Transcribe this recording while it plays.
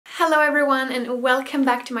Hello everyone and welcome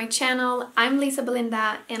back to my channel. I'm Lisa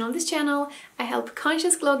Belinda and on this channel I help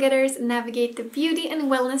conscious glow getters navigate the beauty and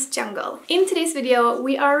wellness jungle. In today's video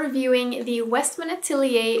we are reviewing the Westman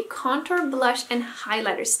Atelier Contour Blush and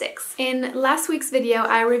Highlighter Sticks. In last week's video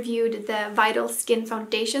I reviewed the Vital Skin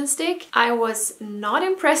Foundation Stick. I was not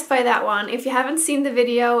impressed by that one. If you haven't seen the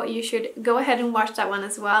video you should go ahead and watch that one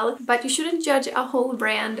as well. But you shouldn't judge a whole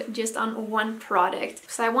brand just on one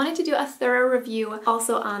product. So I wanted to do a thorough review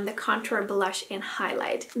also on the contour blush and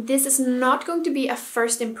highlight. This is not going to be a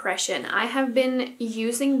first impression. I have been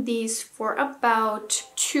using these for about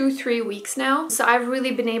 2-3 weeks now, so I've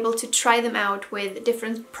really been able to try them out with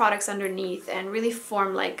different products underneath and really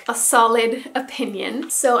form like a solid opinion.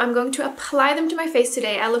 So I'm going to apply them to my face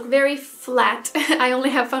today. I look very flat. I only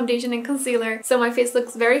have foundation and concealer, so my face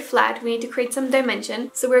looks very flat. We need to create some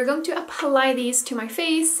dimension. So we're going to apply these to my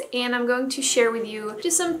face and I'm going to share with you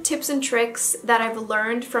just some tips and tricks that I've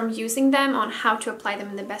learned from using them on how to apply them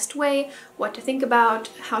in the best way, what to think about,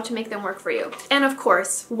 how to make them work for you, and of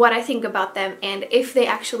course what I think about them and if they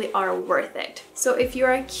actually are worth it. So if you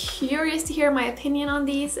are curious to hear my opinion on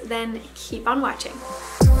these, then keep on watching.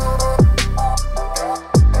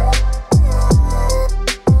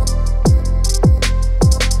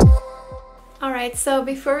 Alright, so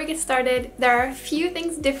before we get started, there are a few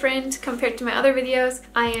things different compared to my other videos.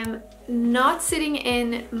 I am not sitting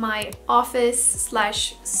in my office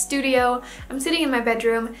slash studio. I'm sitting in my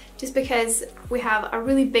bedroom just because we have a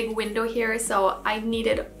really big window here, so I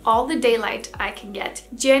needed all the daylight I can get.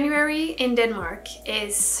 January in Denmark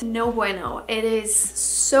is no bueno. It is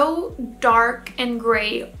so dark and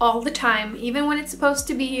gray all the time. Even when it's supposed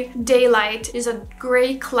to be daylight, there's a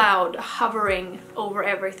gray cloud hovering over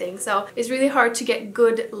everything. So it's really hard to get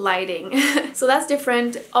good lighting. So that's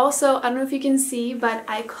different. Also, I don't know if you can see, but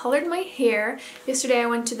I colored my hair. Yesterday I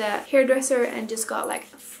went to the hairdresser and just got like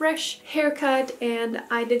a fresh haircut and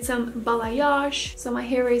I did some balayage. So my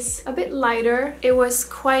hair is a bit lighter. It was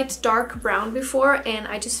quite dark brown before and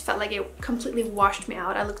I just felt like it completely washed me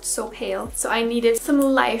out. I looked so pale. So I needed some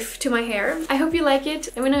life to my hair. I hope you like it.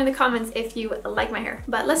 Let me know in the comments if you like my hair.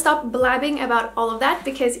 But let's stop blabbing about all of that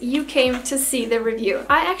because you came to see the review.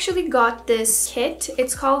 I actually got this kit.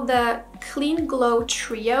 It's called the Clean Glow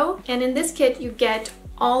Trio, and in this kit you get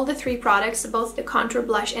all the 3 products, both the contour,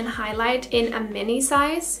 blush, and highlight in a mini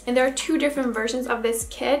size. And there are 2 different versions of this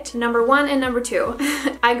kit, number 1 and number 2.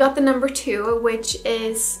 I got the number 2, which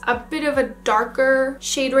is a bit of a darker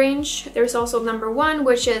shade range. There's also number 1,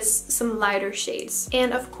 which is some lighter shades.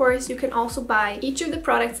 And of course, you can also buy each of the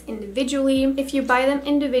products individually. If you buy them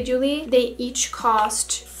individually, they each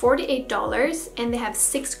cost $48 and they have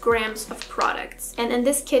 6 grams of products. And in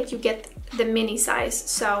this kit, you get the mini size,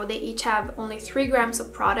 so they each have only 3 grams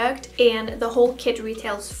of product and the whole kit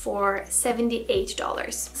retails for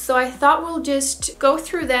 $78. So I thought we'll just go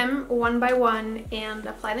through them one by one and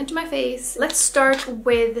apply them to my face. Let's start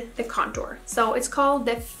with the contour. So it's called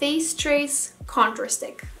the Face Trace Contour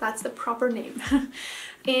Stick. That's the proper name.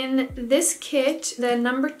 In this kit, the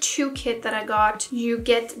number 2 kit that I got, you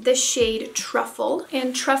get the shade Truffle,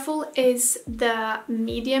 and Truffle is the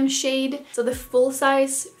medium shade. So the full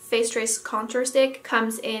size Face Trace Contour Stick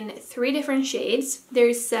comes in 3 different shades.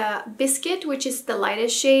 There's Biscuit, which is the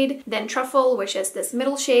lightest shade, then Truffle, which is this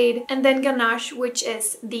middle shade, and then Ganache, which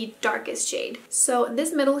is the darkest shade. So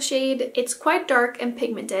this middle shade, it's quite dark and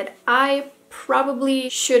pigmented. I probably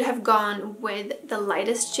should have gone with the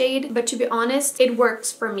lightest shade, but to be honest, it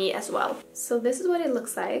works for me as well. So this is what it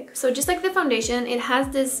looks like. So just like the foundation, it has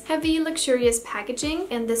this heavy, luxurious packaging,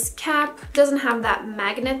 and this cap doesn't have that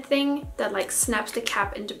magnet thing that like snaps the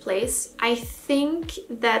cap into place. I think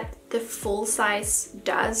that the full size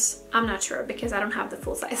does. I'm not sure because I don't have the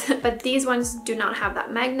full size, but these ones do not have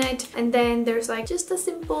that magnet. And then there's like just a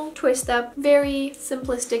simple twist up, very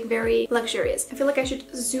simplistic, very luxurious. I feel like I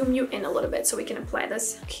should zoom you in a little bit so we can apply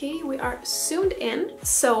this. Okay, we are zoomed in.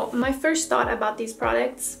 So my first thought about these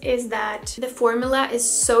products is that the formula is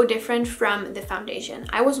so different from the foundation.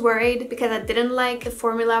 I was worried because I didn't like the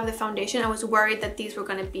formula of the foundation. I was worried that these were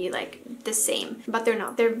gonna be like the same, but they're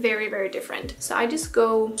not. They're very, very different. So I just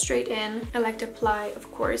go straight in. I like to apply,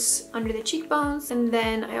 of course, under the cheekbones, and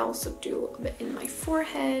then I also do a bit in my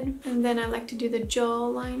forehead, and then I like to do the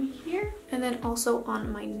jawline here, and then also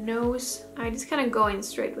on my nose. I just kind of go in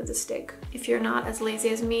straight with the stick. If you're not as lazy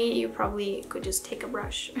as me, you probably could just take a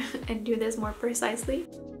brush and do this more precisely.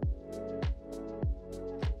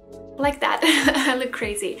 like that. I look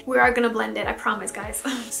crazy. We are gonna blend it, I promise, guys.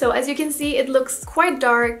 So as you can see, it looks quite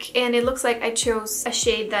dark, and it looks like I chose a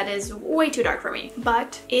shade that is way too dark for me,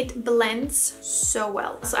 but it blends so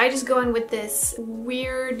well. So I just go in with this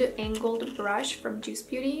weird angled brush from Juice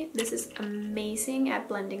Beauty. This is amazing at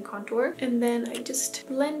blending contour. And then I just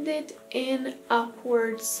blend it in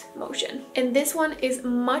upwards motion. And this one is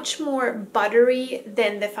much more buttery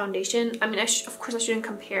than the foundation. I mean, of course I shouldn't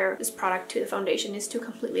compare this product to the foundation. It's two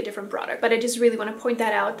completely different products, but I just really want to point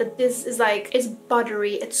that out, that this is like, it's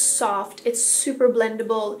buttery, it's soft, it's super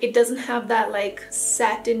blendable. It doesn't have that like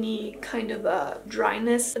satiny kind of a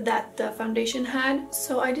dryness that the foundation had.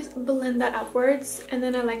 So I just blend that upwards, and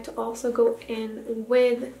then I like to also go in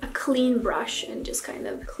with a clean brush and just kind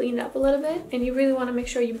of clean it up a little bit. And you really want to make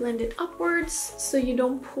sure you blend it upwards so you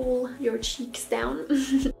don't pull your cheeks down.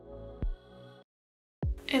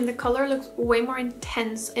 And the color looks way more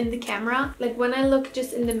intense in the camera. Like when I look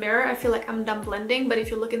just in the mirror, I feel like I'm done blending, but if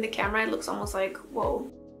you look in the camera, it looks almost like, whoa.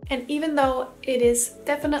 And even though it is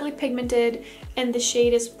definitely pigmented and the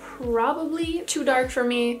shade is probably too dark for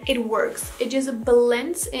me, it works. It just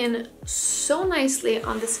blends in so nicely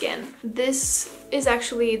on the skin. This is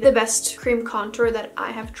actually the best cream contour that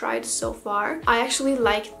I have tried so far. I actually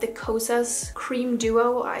like the Kosas Cream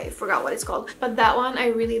Duo. I forgot what it's called, but that one I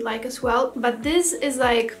really like as well. But this is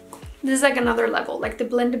like another level. Like the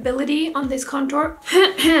blendability on this contour,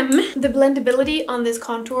 the blendability on this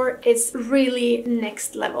contour is really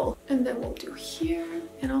next level. And then we'll do here.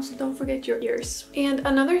 And also don't forget your ears. And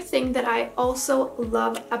another thing that I also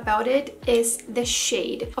love about it is the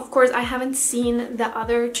shade. Of course, I haven't seen the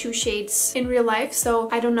other two shades in real life, so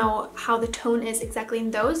I don't know how the tone is exactly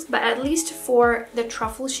in those, but at least for the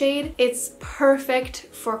Truffle shade, it's perfect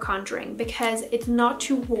for contouring because it's not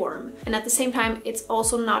too warm. And at the same time, it's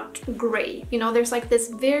also not gray. You know, there's like this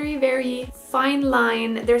very, very fine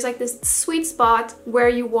line. There's like this sweet spot where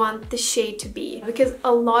you want the shade to be, because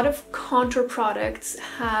a lot of contour products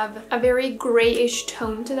have a very grayish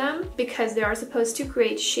tone to them because they are supposed to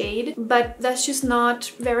create shade, but that's just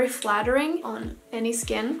not very flattering on any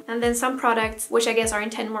skin. And then some products, which I guess are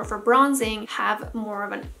intended more for bronzing, have more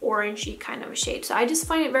of an orangey kind of a shade. So I just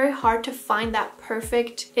find it very hard to find that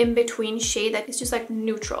perfect in-between shade that is just like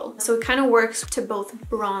neutral. So it kind of works to both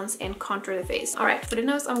bronze and contour the face. All right, for the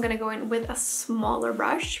nose, I'm gonna go in with a smaller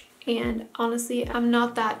brush. And honestly, I'm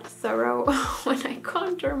not that thorough when I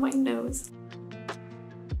contour my nose.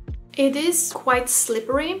 It is quite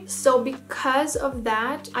slippery, so because of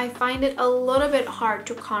that, I find it a little bit hard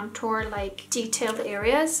to contour like detailed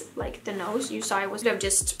areas like the nose. You saw I would have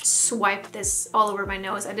just swiped this all over my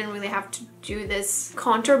nose. I didn't really have to do this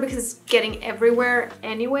contour because it's getting everywhere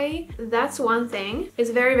anyway. That's one thing. It's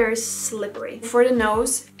very, very slippery. For the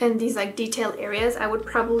nose and these like detailed areas, I would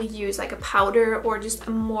probably use like a powder or just a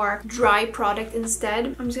more dry product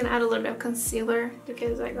instead. I'm just gonna add a little bit of concealer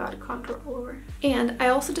because I got contour all over. And I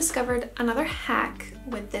also discovered another hack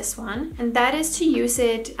with this one, and that is to use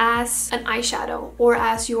it as an eyeshadow or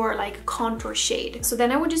as your like contour shade. So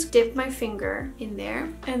then I would just dip my finger in there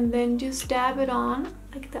and then just dab it on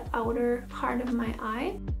like the outer part of my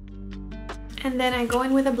eye. And then I go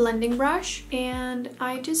in with a blending brush and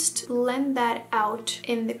I just blend that out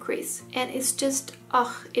in the crease. And it's just,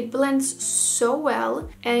 it blends so well,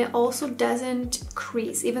 and it also doesn't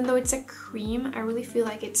crease. Even though it's a cream, I really feel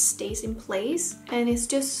like it stays in place, and it's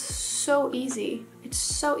just so easy. It's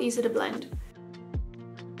so easy to blend.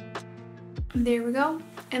 There we go.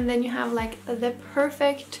 And then you have like the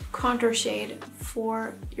perfect contour shade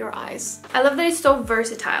for your eyes. I love that it's so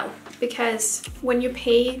versatile, because when you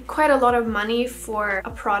pay quite a lot of money for a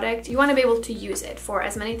product, you want to be able to use it for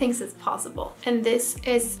as many things as possible. And this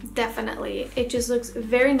is definitely, it just looks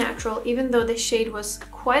very natural. Even though the shade was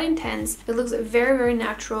quite intense, it looks very, very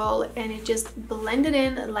natural, and it just blended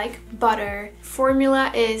in like butter.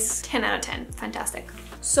 Formula is 10 out of 10. Fantastic.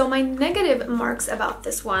 So my negative marks about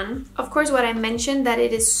this one, of course, what I mentioned, that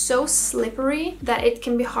it is so slippery that it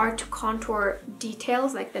can be hard to contour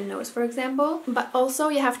details like the nose, for example. But also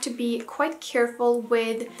you have to be quite careful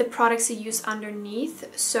with the products you use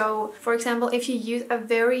underneath. So for example, if you use a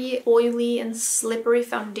very oily and slippery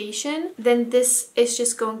foundation, then this is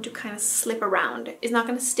just going to kind of slip around. It's not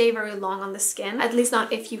going to stay very long on the skin, at least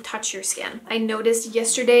not if you touch your skin. I noticed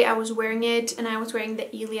yesterday I was wearing it, and I was wearing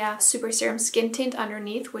the Ilia Super Serum Skin Tint underneath,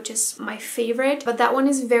 underneath, which is my favorite, but that one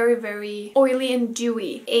is very, very oily and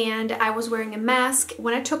dewy. And I was wearing a mask.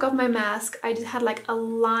 When I took off my mask, I just had like a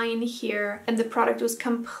line here and the product was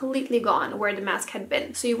completely gone where the mask had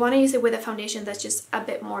been. So you want to use it with a foundation that's just a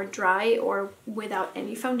bit more dry or without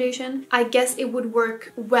any foundation. I guess it would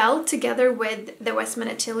work well together with the Westman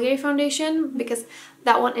Atelier foundation because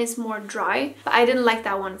that one is more dry, but I didn't like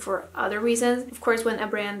that one for other reasons. Of course, when a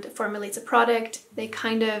brand formulates a product, they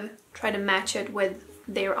kind of try to match it with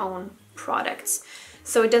their own products.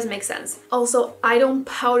 So it does make sense. Also, I don't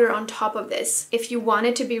powder on top of this. If you want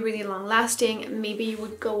it to be really long lasting, maybe you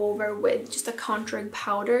would go over with just a contouring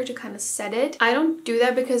powder to kind of set it. I don't do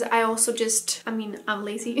that because I also just, I mean, I'm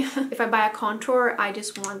lazy. If I buy a contour, I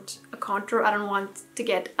just want a contour. I don't want to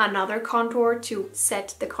get another contour to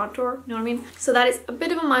set the contour, you know what I mean? So that is a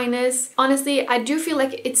bit of a minus. Honestly, I do feel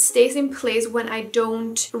like it stays in place when I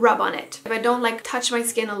don't rub on it. If I don't like touch my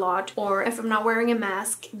skin a lot, or if I'm not wearing a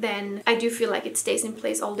mask, then I do feel like it stays in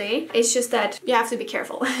place all day. It's just that you have to be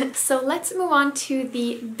careful. So let's move on to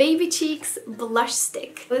the Baby Cheeks blush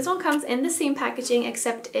stick. This one comes in the same packaging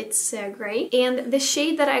except it's gray, and the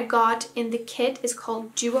shade that I got in the kit is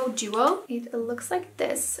called Duo. It looks like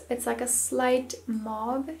this. It's like a slight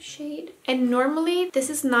mauve shade, and normally this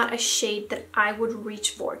is not a shade that I would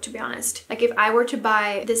reach for, to be honest. Like if I were to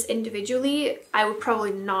buy this individually, I would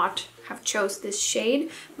probably not have chose this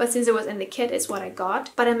shade, but since it was in the kit, it's what I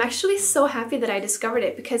got. But I'm actually so happy that I discovered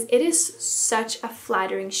it because it is such a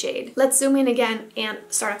flattering shade. Let's zoom in again and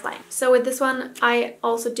start applying. So with this one, I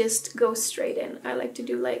also just go straight in. I like to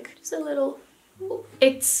do like just a little,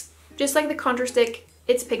 it's just like the contour stick.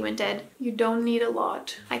 It's pigmented. You don't need a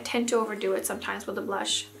lot. I tend to overdo it sometimes with the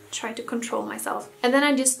blush. Try to control myself. And then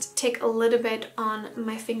I just take a little bit on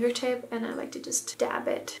my fingertip and I like to just dab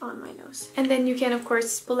it on my nose. And then you can of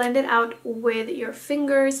course blend it out with your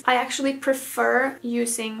fingers. I actually prefer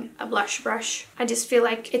using a blush brush. I just feel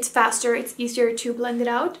like it's faster, it's easier to blend it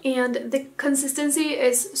out. And the consistency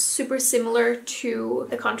is super similar to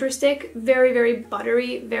the contour stick. Very, very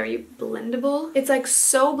buttery, very blendable. It's like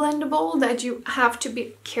so blendable that you have to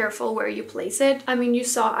be careful where you place it. I mean, you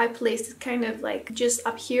saw I placed it kind of like just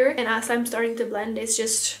up here, and as I'm starting to blend, it's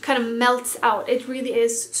just kind of melts out. It really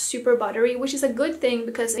is super buttery, which is a good thing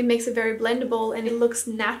because it makes it very blendable and it looks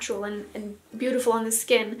natural and beautiful on the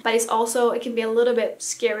skin, but it's also, it can be a little bit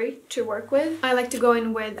scary to work with. I like to go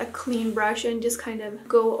in with a clean brush and just kind of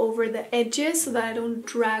go over the edges so that I don't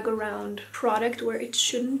drag around product where it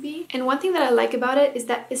shouldn't be. And one thing that I like about it is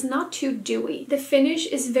that it's not too dewy. The finish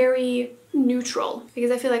is very neutral because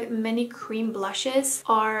I feel like many cream blushes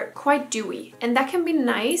are quite dewy and that can be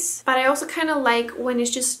nice, but I also kind of like when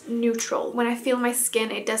it's just neutral. When I feel my skin,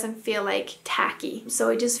 it doesn't feel like tacky, so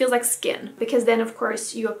it just feels like skin, because then of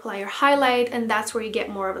course you apply your highlight and that's where you get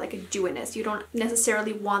more of like a dewiness. You don't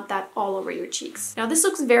necessarily want that all over your cheeks. Now this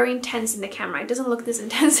looks very intense in the camera. It doesn't look this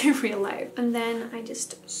intense in real life. And then I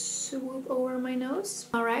just swoop over my nose.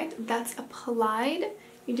 All right, that's applied.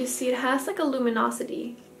 You just see it has like a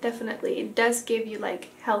luminosity. Definitely, it does give you like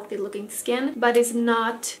healthy looking skin, but it's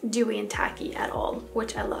not dewy and tacky at all,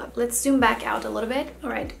 which I love. Let's zoom back out a little bit. All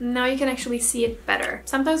right, now you can actually see it better.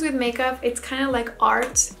 Sometimes with makeup, it's kind of like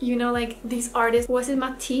art. You know, like these artists, was it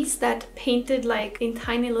Matisse that painted like in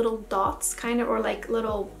tiny little dots kind of, or like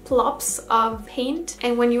little plops of paint,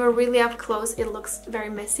 and when you are really up close, it looks very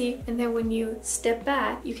messy, and then when you step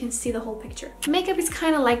back, you can see the whole picture. Makeup is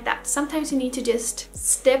kind of like that. Sometimes you need to just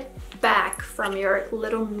step back from your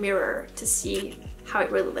little mirror to see how it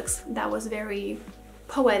really looks. That was very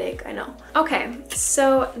poetic, I know. Okay,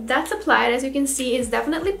 so that's applied. As you can see, it's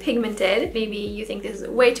definitely pigmented. Maybe you think this is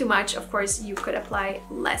way too much. Of course, you could apply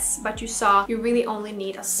less, but you saw you really only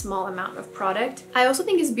need a small amount of product. I also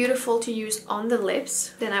think it's beautiful to use on the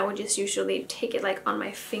lips. Then I would just usually take it like on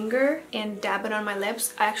my finger and dab it on my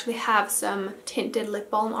lips. I actually have some tinted lip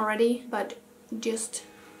balm already, but just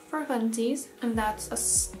for funsies, and that's a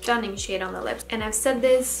stunning shade on the lips. And I've said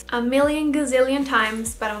this a million gazillion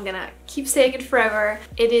times, but I'm gonna keep saying it forever.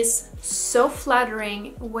 It is so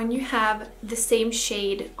flattering when you have the same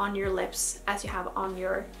shade on your lips as you have on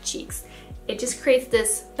your cheeks. It just creates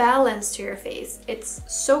this balance to your face. It's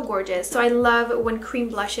so gorgeous. So I love when cream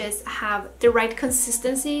blushes have the right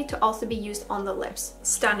consistency to also be used on the lips.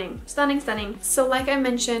 Stunning, stunning, stunning. So like I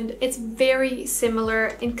mentioned, it's very similar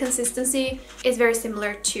in consistency. It's very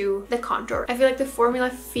similar to the contour. I feel like the formula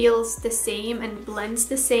feels the same and blends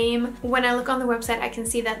the same. When I look on the website, I can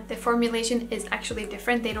see that the formulation is actually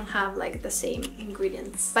different. They don't have like the same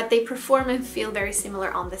ingredients, but they perform and feel very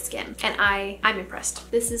similar on the skin. And I'm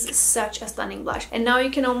impressed. This is such a stunning blush. And now you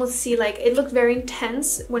can almost see, like, it looked very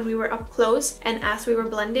intense when we were up close and as we were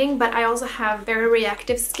blending, but I also have very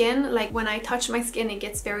reactive skin. Like when I touch my skin, it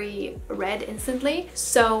gets very red instantly.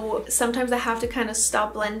 So sometimes I have to kind of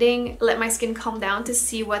stop blending, let my skin calm down to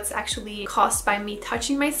see what's actually caused by me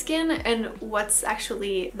touching my skin and what's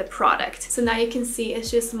actually the product. So now you can see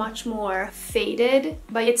it's just much more faded,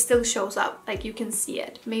 but it still shows up, like you can see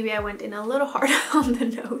it. Maybe I went in a little hard on the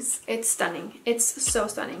nose. It's stunning. It's so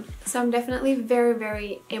stunning. So I'm definitely very,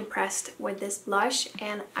 very impressed with this blush,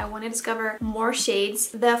 and I want to discover more shades.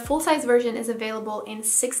 The full-size version is available in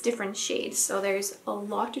 6 different shades, so there's a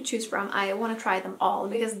lot to choose from. I want to try them all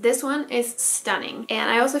because this one is stunning. And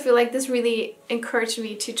I also feel like this really encouraged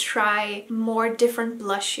me to try more different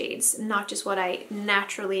blush shades, not just what I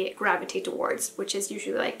naturally gravitate towards, which is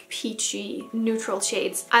usually like peachy, neutral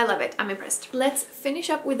shades. I love it. I'm impressed. Let's finish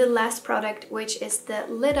up with the last product, which is the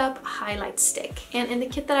Lit Up Highlight Stick. And in the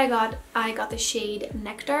kit that I got the shade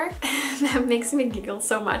Nectar. That makes me giggle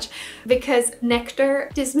so much because Nectar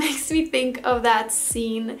just makes me think of that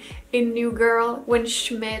scene in New Girl when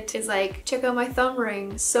Schmidt is like, check out my thumb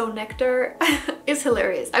ring, so Nectar. Is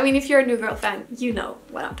hilarious. I mean, if you're a New Girl fan, you know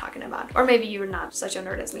what I'm talking about. Or maybe you're not such a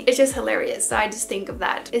nerd as me. It's just hilarious. So I just think of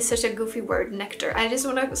that. It's such a goofy word, nectar. I just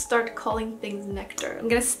want to start calling things nectar. I'm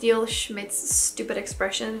gonna steal Schmidt's stupid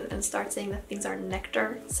expression and start saying that things are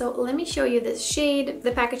nectar. So let me show you this shade.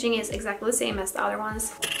 The packaging is exactly the same as the other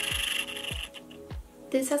ones.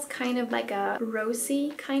 This has kind of like a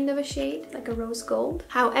rosy kind of a shade, like a rose gold.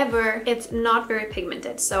 However, it's not very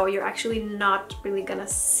pigmented, so you're actually not really gonna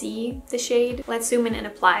see the shade. Let's zoom in and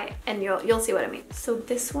apply, and you'll see what I mean. So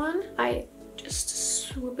this one, I just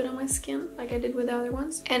swoop it on my skin like I did with the other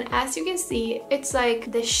ones. And as you can see, it's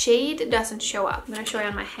like the shade doesn't show up. I'm gonna show you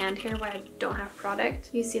on my hand here where I don't have product.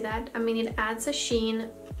 You see that? I mean, it adds a sheen,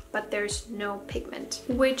 but there's no pigment,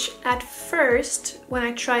 which at first when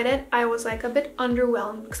I tried it, I was like a bit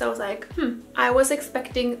underwhelmed because I was like, I was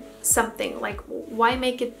expecting something, like why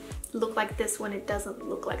make it look like this when it doesn't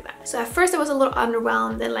look like that? So at first I was a little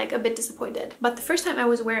underwhelmed and like a bit disappointed. But the first time I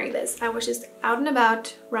was wearing this, I was just out and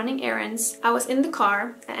about running errands. I was in the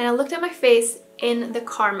car and I looked at my face in the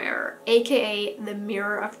car mirror, aka the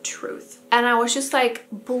mirror of truth. And I was just like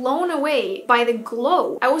blown away by the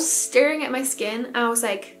glow. I was staring at my skin and I was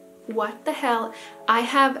like, what the hell? I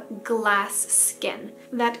have glass skin.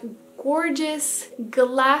 That gorgeous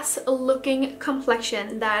glass looking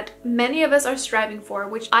complexion that many of us are striving for,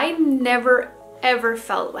 which I never ever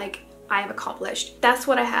felt like I've accomplished. That's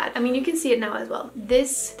what I had. I mean, you can see it now as well. The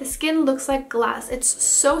skin looks like glass. It's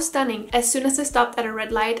so stunning. As soon as I stopped at a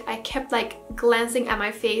red light, I kept like glancing at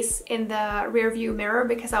my face in the rear view mirror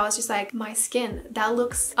because I was just like, my skin, that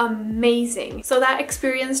looks amazing. So that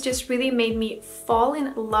experience just really made me fall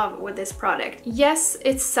in love with this product. Yes,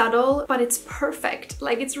 it's subtle, but it's perfect.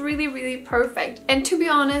 Like, it's really, really perfect. And to be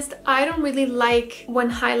honest, I don't really like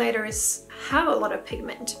when highlighters have a lot of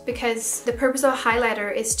pigment, because the purpose of a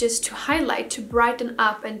highlighter is just to highlight, to brighten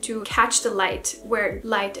up and to catch the light where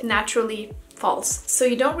light naturally false. So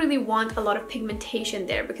you don't really want a lot of pigmentation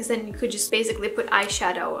there, because then you could just basically put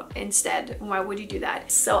eyeshadow instead. Why would you do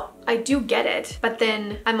that? So I do get it, but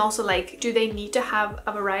then I'm also like, do they need to have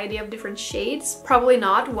a variety of different shades? Probably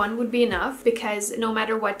not. One would be enough, because no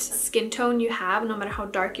matter what skin tone you have, no matter how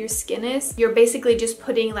dark your skin is, you're basically just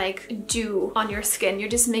putting like dew on your skin. You're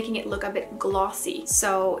just making it look a bit glossy.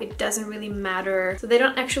 So it doesn't really matter. So they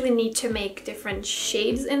don't actually need to make different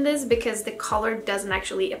shades in this, because the color doesn't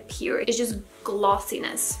actually appear. It's just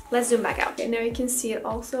glossiness. Let's zoom back out. Okay, now you can see it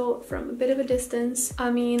also from a bit of a distance.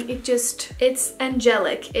 I mean, it's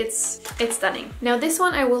angelic. It's stunning. Now this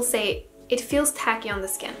one, I will say, it feels tacky on the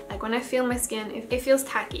skin. Like when I feel my skin, it feels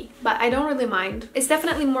tacky, but I don't really mind. It's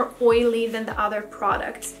definitely more oily than the other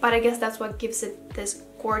products, but I guess that's what gives it this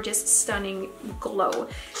gorgeous, stunning glow.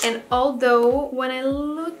 And although when I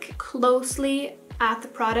look closely at the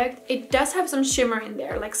product, it does have some shimmer in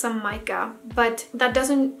there, like some mica, but that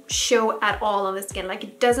doesn't show at all on the skin. Like,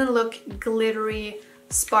 it doesn't look glittery,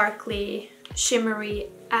 sparkly, shimmery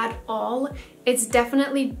at all. It's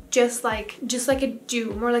definitely just like a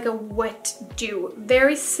dew, more like a wet dew.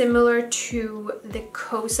 Very similar to the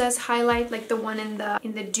Kosas highlight, like the one in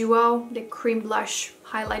the duo, the cream blush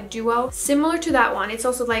highlight duo. Similar to that one. It's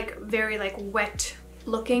also like very like wet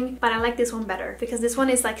looking, but I like this one better because this one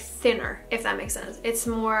is like thinner, if that makes sense. It's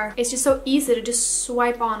just so easy to just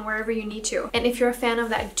swipe on wherever you need to. And if you're a fan of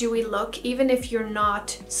that dewy look, even if you're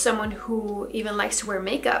not someone who even likes to wear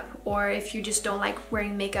makeup, or if you just don't like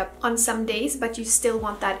wearing makeup on some days but you still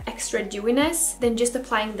want that extra dewiness, then just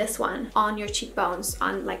applying this one on your cheekbones,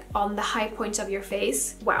 on the high points of your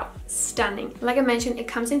face, wow, stunning. Like I mentioned, it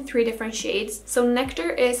comes in 3 different shades. So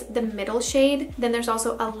Nectar is the middle shade, then there's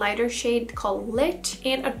also a lighter shade called Lit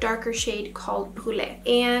and a darker shade called Brûlé.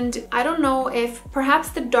 And I don't know if perhaps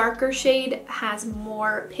the darker shade has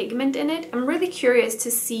more pigment in it. I'm really curious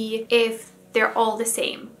to see if they're all the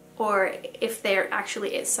same or if there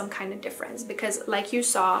actually is some kind of difference, because like you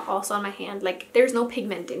saw also on my hand, like there's no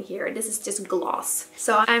pigment in here. This is just gloss.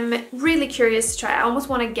 So I'm really curious to try. I almost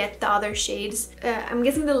want to get the other shades. I'm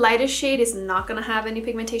guessing the lightest shade is not gonna have any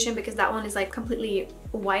pigmentation because that one is like completely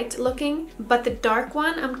white looking, but the dark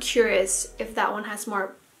one, I'm curious if that one has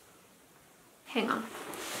more. Hang on,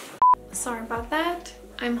 sorry about that.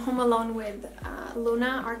 I'm home alone with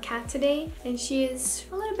Luna, our cat, today, and she is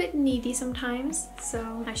a little bit needy sometimes,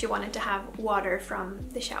 so she wanted to have water from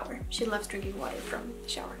the shower. She loves drinking water from the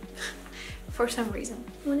shower for some reason.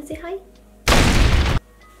 You want to say hi?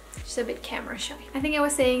 She's a bit camera shy. I think I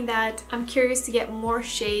was saying that I'm curious to get more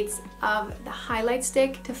shades of the highlight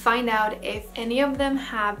stick to find out if any of them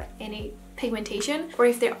have any pigmentation or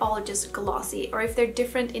if they're all just glossy or if they're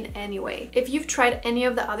different in any way. If you've tried any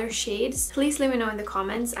of the other shades, please let me know in the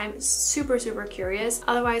comments. I'm super curious.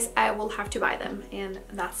 Otherwise, I will have to buy them and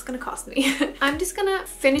that's gonna cost me. I'm just gonna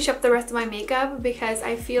finish up the rest of my makeup because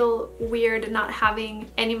I feel weird not having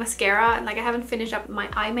any mascara. Like I haven't finished up my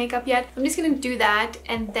eye makeup yet. I'm just gonna do that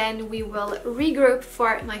and then we will regroup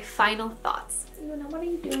for my final thoughts. Luna, what are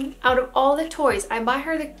you doing? Out of all the toys, I buy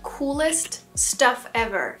her the coolest stuff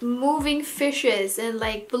ever. Moving fishes and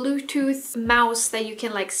like Bluetooth mouse that you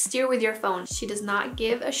can like steer with your phone. She does not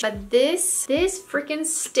give a shit. But this freaking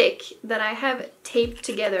stick that I have taped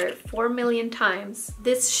together 4 million times,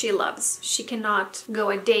 this she loves. She cannot go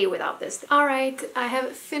a day without this. All right, I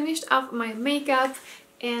have finished up my makeup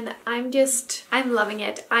and I'm loving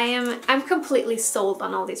it. I'm completely sold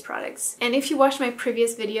on all these products. And if you watched my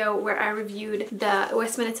previous video where I reviewed the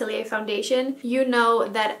Westman Atelier foundation, you know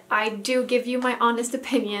that I do give you my honest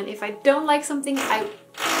opinion. If I don't like something,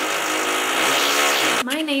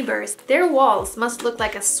 my neighbors, their walls must look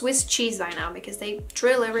like a Swiss cheese by now because they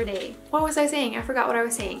drill every day. What was I saying? I forgot what I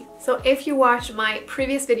was saying. So if you watched my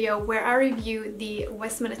previous video where I reviewed the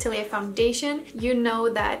Westman Atelier foundation, you know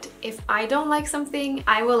that if I don't like something,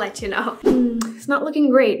 I will let you know. It's not looking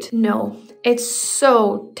great. No, it's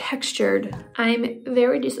so textured. I'm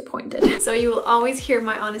very disappointed. So you will always hear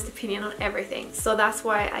my honest opinion on everything. So that's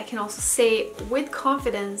why I can also say with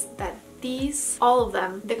confidence that these, all of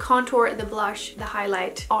them, the contour, the blush, the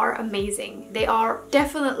highlight, are amazing. They are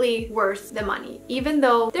definitely worth the money, even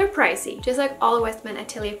though they're pricey. Just like all Westman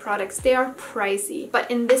Atelier products, they are pricey.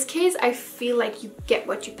 But in this case, I feel like you get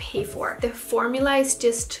what you pay for. The formula is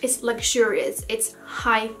it's luxurious, it's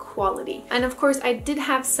high quality. And of course, I did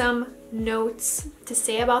have some notes to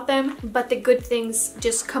say about them, but the good things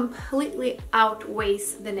just completely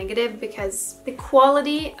outweighs the negative because the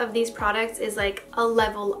quality of these products is like a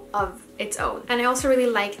level of its own. And I also really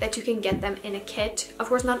like that you can get them in a kit. Of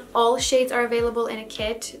course, not all shades are available in a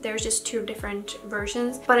kit. There's just 2 different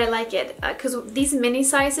versions, but I like it because these mini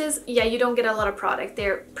sizes, yeah, you don't get a lot of product.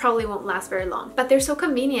 They probably won't last very long, but they're so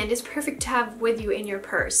convenient. It's perfect to have with you in your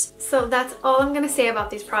purse. So that's all I'm gonna say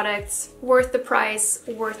about these products. Worth the price,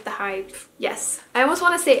 worth the hype. Yes. I almost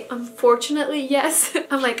want to say unfortunately yes.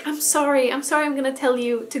 I'm sorry I'm gonna tell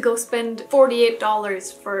you to go spend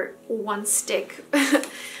 $48 for one stick.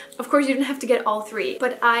 Of course you didn't have to get all 3,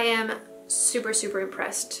 but I am super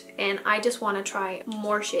impressed and I just want to try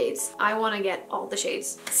more shades. I want to get all the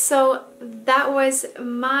shades. So that was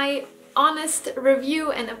my honest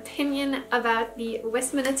review and opinion about the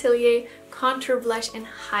Westman Atelier contour blush and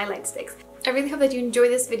highlight sticks. I really hope that you enjoyed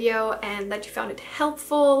this video and that you found it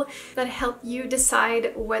helpful, that it helped you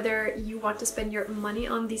decide whether you want to spend your money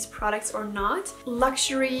on these products or not.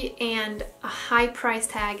 Luxury and a high price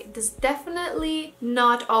tag does definitely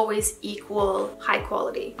not always equal high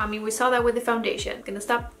quality. I mean, we saw that with the foundation. I'm gonna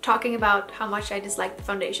stop talking about how much I dislike the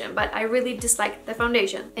foundation, but I really dislike the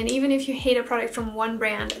foundation. And even if you hate a product from one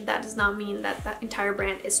brand, that does not mean that that entire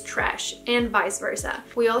brand is trash, and vice versa.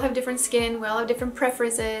 We all have different skin, we all have different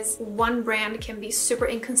preferences. One brand brand can be super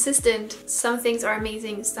inconsistent. Some things are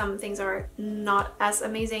amazing, some things are not as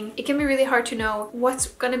amazing. It can be really hard to know what's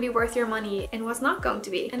gonna be worth your money and what's not going to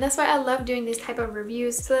be. And that's why I love doing these type of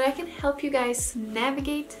reviews, so that I can help you guys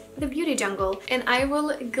navigate the beauty jungle. And I will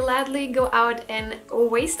gladly go out and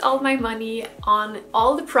waste all my money on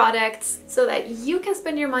all the products so that you can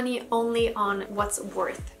spend your money only on what's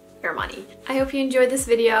worth your money. I hope you enjoyed this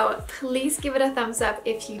video. Please give it a thumbs up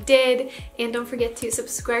if you did, and don't forget to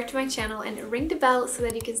subscribe to my channel and ring the bell so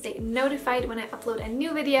that you can stay notified when I upload a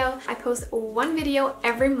new video. I post one video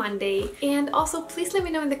every Monday. And also please let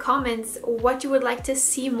me know in the comments what you would like to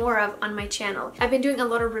see more of on my channel. I've been doing a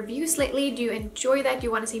lot of reviews lately. Do you enjoy that? Do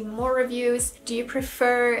you want to see more reviews? Do you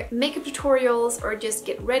prefer makeup tutorials or just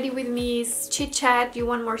get ready with me, chit chat? Do you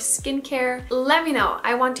want more skincare? Let me know.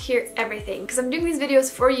 I want to hear everything because I'm doing these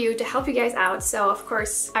videos for you to help you guys out. So of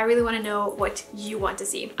course I really want to know what you want to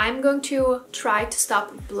see. I'm going to try to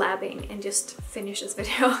stop blabbing and just finish this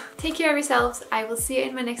video. Take care of yourselves. I will see you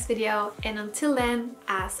in my next video, and until then,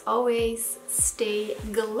 as always, stay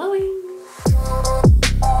glowing.